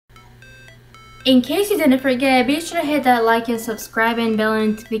In case you didn't forget, be sure to hit that like and subscribe and bell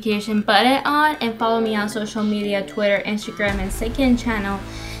notification button on, and follow me on social media, Twitter, Instagram, and second channel,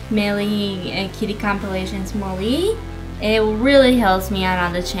 Meli and Kitty Compilations Meli. It really helps me out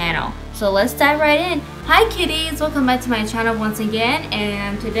on the channel. So let's dive right in. Hi kitties, welcome back to my channel once again,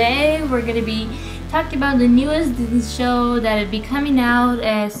 and today we're going to be talking about the newest Disney show that will be coming out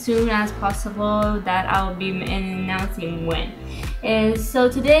as soon as possible, that I'll be announcing when. And so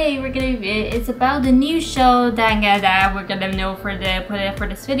today it's about the new show that we're gonna know for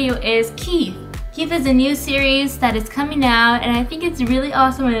this video is Kiff. Kiff is a new series that is coming out, and I think it's really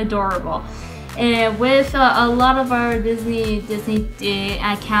awesome and adorable. And with a lot of our Disney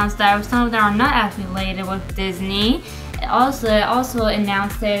accounts that some of them are not affiliated with Disney, also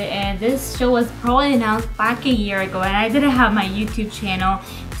announced it, and this show was probably announced back a year ago, and I didn't have my YouTube channel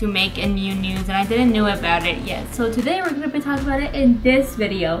to make a new news, and I didn't know about it yet. So today we're going to be talking about it in this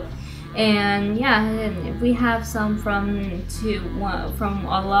video. And yeah, we have some from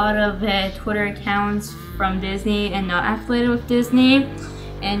a lot of Twitter accounts from Disney and not affiliated with Disney.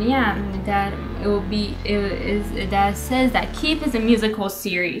 And yeah, that says that Kiff is a musical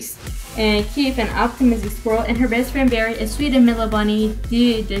series. And Kiff, an optimistic squirrel, and her best friend Barry, a sweet and mellow bunny,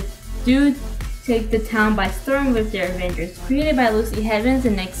 do take the town by storm with their adventures. Created by Lucy Heavens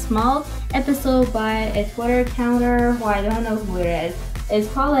and next Smal, episode by a Twitter accounter who I don't know who it is.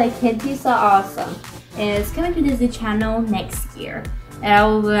 It's called like Kentisa Awesome, and it's coming to Disney Channel next year.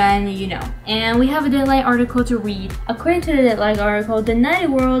 And you know, and we have a Deadline article to read. According to the Deadline article, the Nighty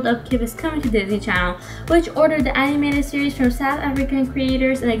World of Kiff is coming to Disney Channel, which ordered the animated series from South African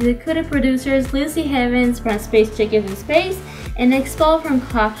creators and executive producers Lucy Heavens from Space Chickens in Space and Expel from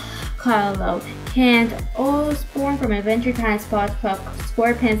Carlo, Kent Osborne from Adventure Time, SpongeBob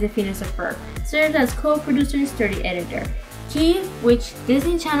SquarePants, and Phineas and Ferb served as co-producer and sturdy editor. Kiff, which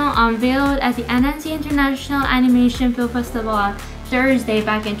Disney Channel unveiled at the Annecy International Animation Film Festival on Thursday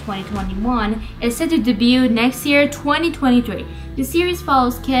back in 2021, is set to debut next year, 2023. The series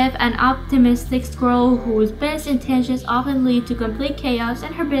follows Kiff, an optimistic squirrel whose best intentions often lead to complete chaos,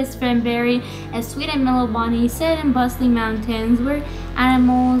 and her best friend Barry, a sweet and mellow bunny set in bustling mountains where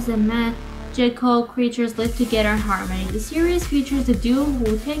animals and magical creatures live together in harmony. The series features the duo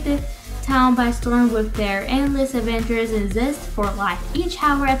who take the town by storm with their endless adventures and zest for life. Each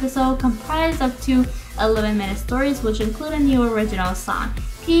hour episode comprises up to 11-minute stories, which include a new original song.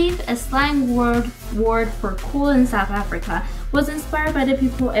 Kiff, a slang word for cool in South Africa, was inspired by the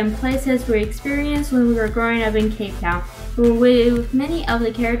people and places we experienced when we were growing up in Cape Town, with many of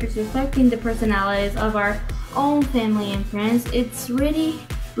the characters reflecting the personalities of our own family and friends. It's really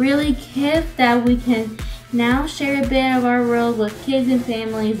Kiff that we can now share a bit of our world with kids and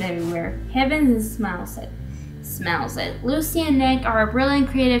families everywhere. Heavens and Smalls it. Lucy and Nick are a brilliant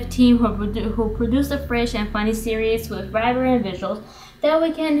creative team who produce a fresh and funny series with vibrant visuals that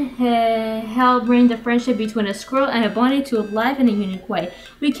we can help bring the friendship between a squirrel and a bunny to life in a unique way.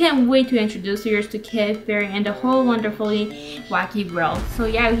 We can't wait to introduce you to Kiff, Barry, and the whole wonderfully wacky world. So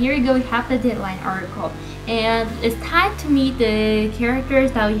yeah, here we go. We have the Deadline article, and it's time to meet the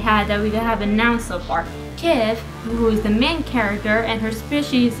characters that we have announced so far. Kiff, who is the main character, and her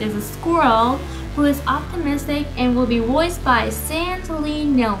species is a squirrel who is optimistic and will be voiced by Sandy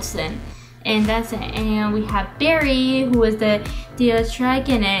Nelson. And that's it. And we have Barry, who is the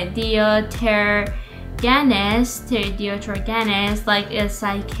Diotraganist, like a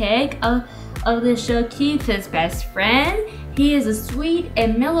sidekick of the show Kiff's best friend. He is a sweet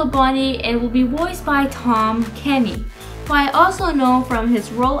and mellow bunny and will be voiced by Tom Kenny, who I also know from his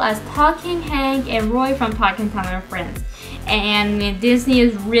role as Talking Hank and Roy from Talking Tom and Friends. And Disney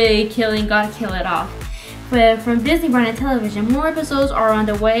is really gotta kill it off. But from Disney Branded Television, more episodes are on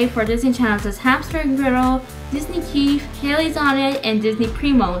the way for Disney Channels' Hamster and Griddle, Disney Kiff, Haley's on It, and Disney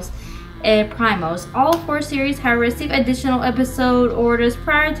Primos. All 4 series have received additional episode orders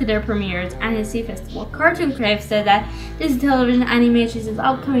prior to their premieres at Annecy Festival. Cartoon Crave said that Disney Television Animations'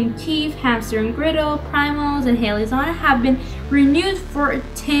 upcoming Kiff, Hamster and Griddle, Primos, and Haley's on It have been renewed for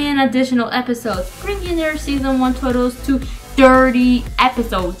 10 additional episodes, bringing their season 1 totals to 30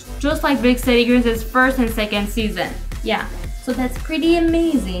 episodes, just like Big City Greens' first and second season. Yeah, so that's pretty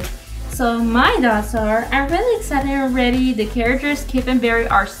amazing. So my thoughts are, I'm really excited and ready. The characters Kiff and Barry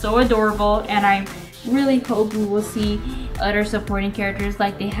are so adorable, and I really hope we will see other supporting characters.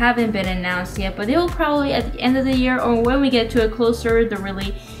 Like, they haven't been announced yet, but they will probably at the end of the year or when we get to a closer to the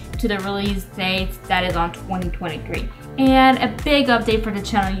release date that is on 2023. And a big update for the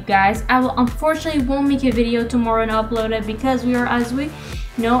channel, you guys. I will unfortunately won't make a video tomorrow and upload it because we are, as we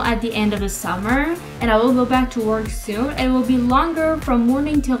know at the end of the summer, and I will go back to work soon. It will be longer from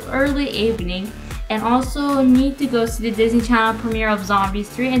morning till early evening. And also need to go see the Disney Channel premiere of Zombies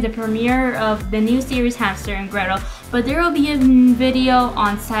 3 and the premiere of the new series Hamster and Gretel. But there will be a video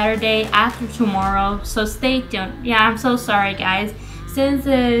on Saturday after tomorrow, so stay tuned. Yeah, I'm so sorry guys. Since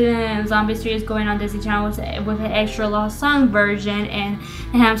Zombies 3 is going on Disney Channel with an extra lost song version, and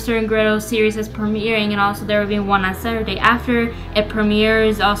the Hamster and Gretel series is premiering, and also there will be one on Saturday after it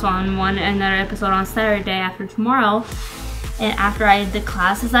premieres, also on another episode on Saturday after tomorrow. And after the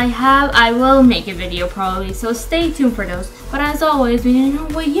classes I have, I will make a video probably, so stay tuned for those. But as always, we need to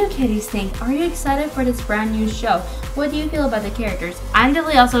know what you kitties think. Are you excited for this brand new show? What do you feel about the characters? I'm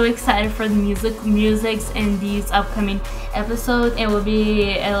definitely also excited for the musics in these upcoming episodes. It will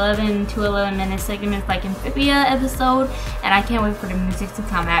be 11 to 11 minute segments like Amphibia episode, and I can't wait for the music to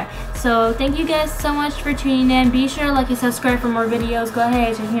come out. So thank you guys so much for tuning in. Be sure to like and subscribe for more videos. Go ahead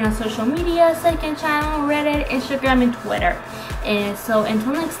and check me on social media, second channel, Reddit, Instagram, and Twitter. And so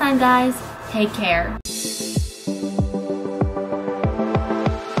until next time guys, take care.